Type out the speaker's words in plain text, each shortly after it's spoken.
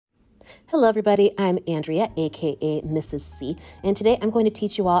Hello everybody, I'm Andrea, aka Mrs. C, and today I'm going to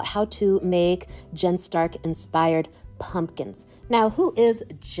teach you all how to make Jen Stark inspired pumpkins. Now, who is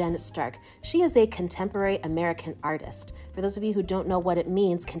Jen Stark? She is a contemporary American artist. For those of you who don't know what it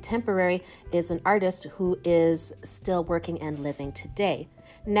means, contemporary is an artist who is still working and living today.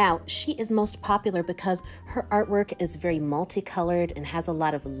 Now, she is most popular because her artwork is very multicolored and has a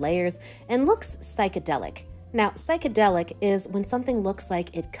lot of layers and looks psychedelic. Now, psychedelic is when something looks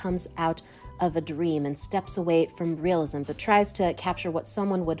like it comes out of a dream and steps away from realism, but tries to capture what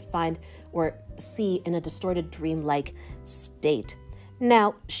someone would find or see in a distorted dream-like state.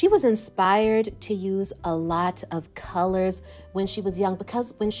 Now, she was inspired to use a lot of colors when she was young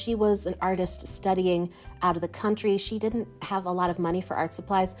because when she was an artist studying out of the country, she didn't have a lot of money for art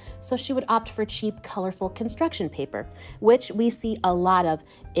supplies, so she would opt for cheap, colorful construction paper, which we see a lot of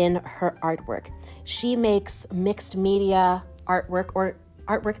in her artwork. She makes mixed media artwork or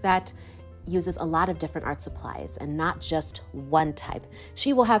artwork that uses a lot of different art supplies and not just one type.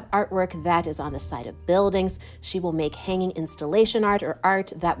 She will have artwork that is on the side of buildings. She will make hanging installation art or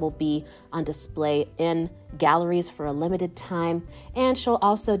art that will be on display in galleries for a limited time. And she'll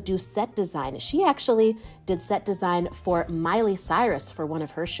also do set design. She actually did set design for Miley Cyrus for one of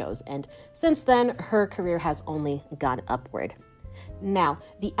her shows. And since then, her career has only gone upward. Now,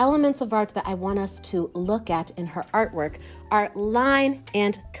 the elements of art that I want us to look at in her artwork are line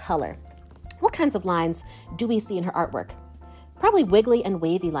and color. What kinds of lines do we see in her artwork? Probably wiggly and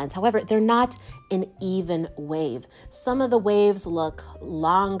wavy lines. However, they're not an even wave. Some of the waves look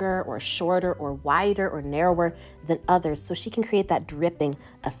longer or shorter or wider or narrower than others, so she can create that dripping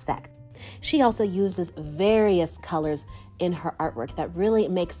effect. She also uses various colors in her artwork that really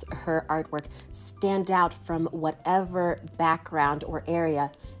makes her artwork stand out from whatever background or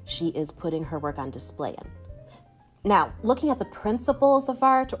area she is putting her work on display in. Now, looking at the principles of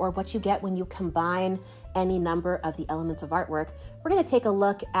art, or what you get when you combine any number of the elements of artwork, we're going to take a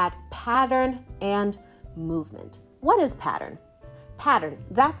look at pattern and movement. What is pattern? Pattern,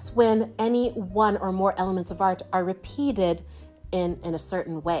 that's when any one or more elements of art are repeated in a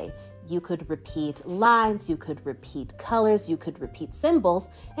certain way. You could repeat lines, you could repeat colors, you could repeat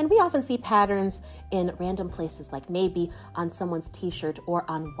symbols, and we often see patterns in random places like maybe on someone's t-shirt or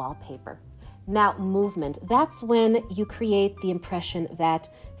on wallpaper. Now, movement, that's when you create the impression that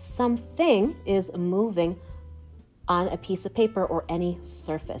something is moving on a piece of paper or any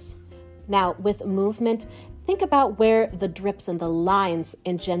surface. Now, with movement, think about where the drips and the lines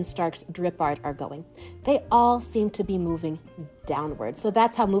in Jen Stark's drip art are going. They all seem to be moving downward. So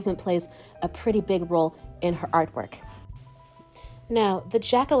that's how movement plays a pretty big role in her artwork. Now, the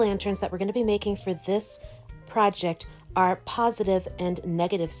jack-o'-lanterns that we're going to be making for this project are positive and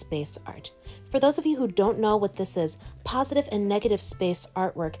negative space art. For those of you who don't know what this is, positive and negative space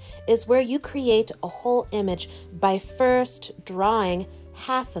artwork is where you create a whole image by first drawing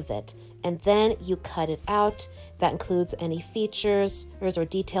half of it, and then you cut it out. That includes any features or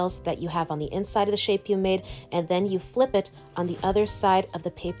details that you have on the inside of the shape you made, and then you flip it on the other side of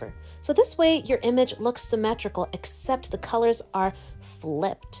the paper. So this way your image looks symmetrical, except the colors are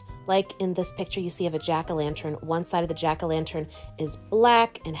flipped. Like in this picture you see of a jack-o'-lantern, one side of the jack-o'-lantern is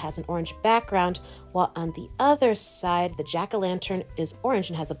black and has an orange background, while on the other side the jack-o'-lantern is orange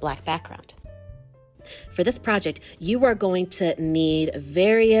and has a black background. For this project, you are going to need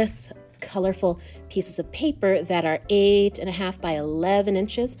various colorful pieces of paper that are 8.5 by 11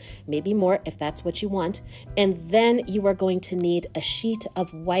 inches, maybe more if that's what you want. And then you are going to need a sheet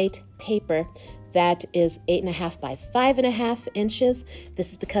of white paper that is 8.5 by 5.5 inches.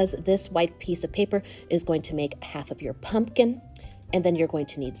 This is because this white piece of paper is going to make half of your pumpkin. And then you're going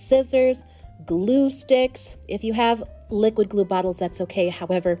to need scissors, glue sticks. If you have liquid glue bottles, that's okay.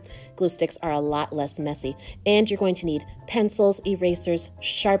 However, glue sticks are a lot less messy. And you're going to need pencils, erasers,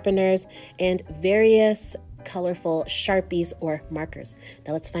 sharpeners, and various colorful Sharpies or markers.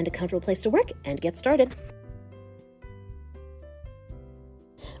 Now let's find a comfortable place to work and get started.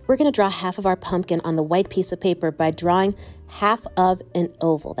 We're going to draw half of our pumpkin on the white piece of paper by drawing half of an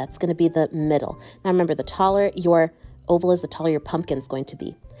oval. That's going to be the middle. Now remember, the taller your oval is, the taller your pumpkin is going to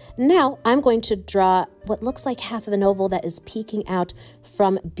be. Now I'm going to draw what looks like half of an oval that is peeking out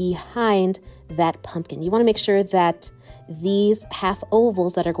from behind that pumpkin. You want to make sure that these half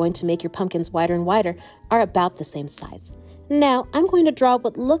ovals that are going to make your pumpkins wider and wider are about the same size. Now, I'm going to draw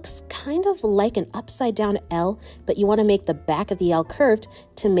what looks kind of like an upside down L, but you want to make the back of the L curved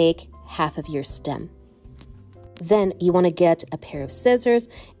to make half of your stem. Then you want to get a pair of scissors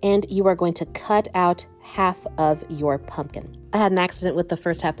and you are going to cut out half of your pumpkin. I had an accident with the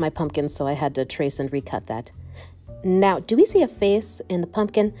first half of my pumpkin, so I had to trace and recut that. Now, do we see a face in the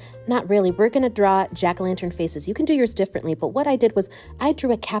pumpkin? Not really. We're going to draw jack-o'-lantern faces. You can do yours differently, but what I did was I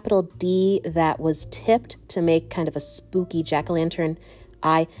drew a capital D that was tipped to make kind of a spooky jack-o'-lantern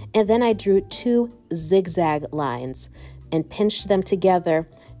eye, and then I drew 2 zigzag lines and pinched them together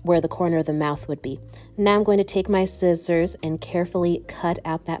where the corner of the mouth would be. Now I'm going to take my scissors and carefully cut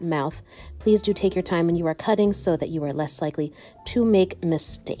out that mouth. Please do take your time when you are cutting so that you are less likely to make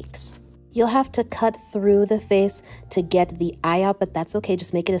mistakes. You'll have to cut through the face to get the eye out, but that's okay.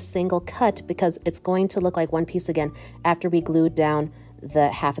 Just make it a single cut because it's going to look like one piece again after we glue down the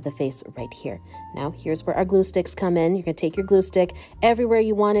half of the face right here. Now, here's where our glue sticks come in. You're going to take your glue stick everywhere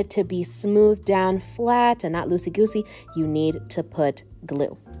you want it to be smoothed down flat and not loosey-goosey. You need to put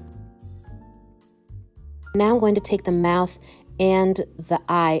glue. Now I'm going to take the mouth and the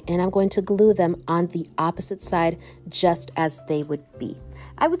eye, and I'm going to glue them on the opposite side just as they would be.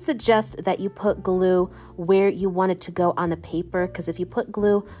 I would suggest that you put glue where you want it to go on the paper, because if you put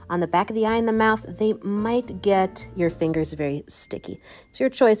glue on the back of the eye and the mouth, they might get your fingers very sticky. It's your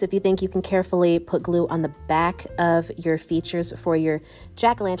choice if you think you can carefully put glue on the back of your features for your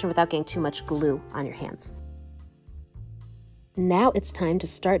jack-o'-lantern without getting too much glue on your hands. Now it's time to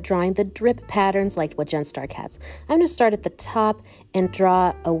start drawing the drip patterns like what Jen Stark has. I'm going to start at the top and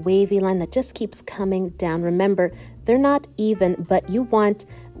draw a wavy line that just keeps coming down. Remember, they're not even, but you want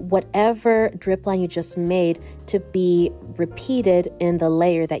whatever drip line you just made to be repeated in the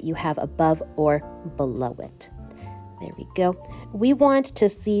layer that you have above or below it. There we go. We want to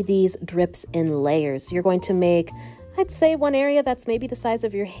see these drips in layers. You're going to make, I'd say, one area that's maybe the size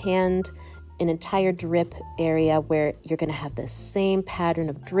of your hand, an entire drip area where you're going to have the same pattern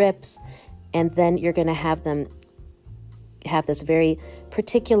of drips, and then you're going to have them have this very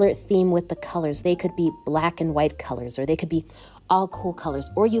particular theme with the colors. They could be black and white colors, or they could be all cool colors,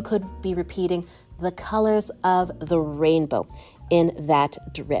 or you could be repeating the colors of the rainbow in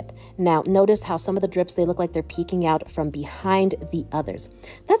that drip. Now, notice how some of the drips, they look like they're peeking out from behind the others.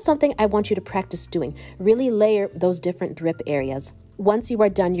 That's something I want you to practice doing. Really layer those different drip areas. Once you are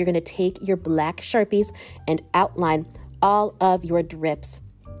done, you're going to take your black Sharpies and outline all of your drips.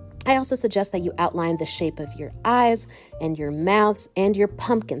 I also suggest that you outline the shape of your eyes and your mouths and your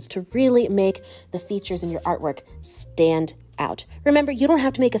pumpkins to really make the features in your artwork stand out. Remember, you don't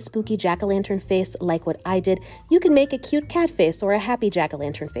have to make a spooky jack-o'-lantern face like what I did. You can make a cute cat face or a happy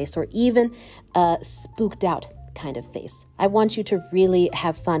jack-o'-lantern face or even a spooked out kind of face. I want you to really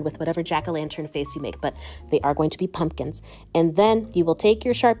have fun with whatever jack-o'-lantern face you make, but they are going to be pumpkins. And then you will take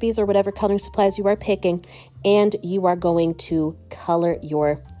your Sharpies or whatever coloring supplies you are picking, and you are going to color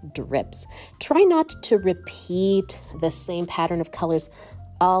your drips. Try not to repeat the same pattern of colors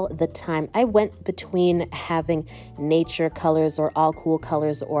all the time. I went between having nature colors or all cool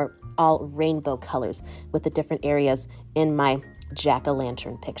colors or all rainbow colors with the different areas in my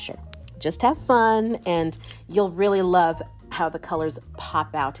jack-o'-lantern picture. Just have fun, and you'll really love how the colors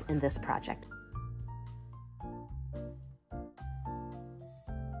pop out in this project.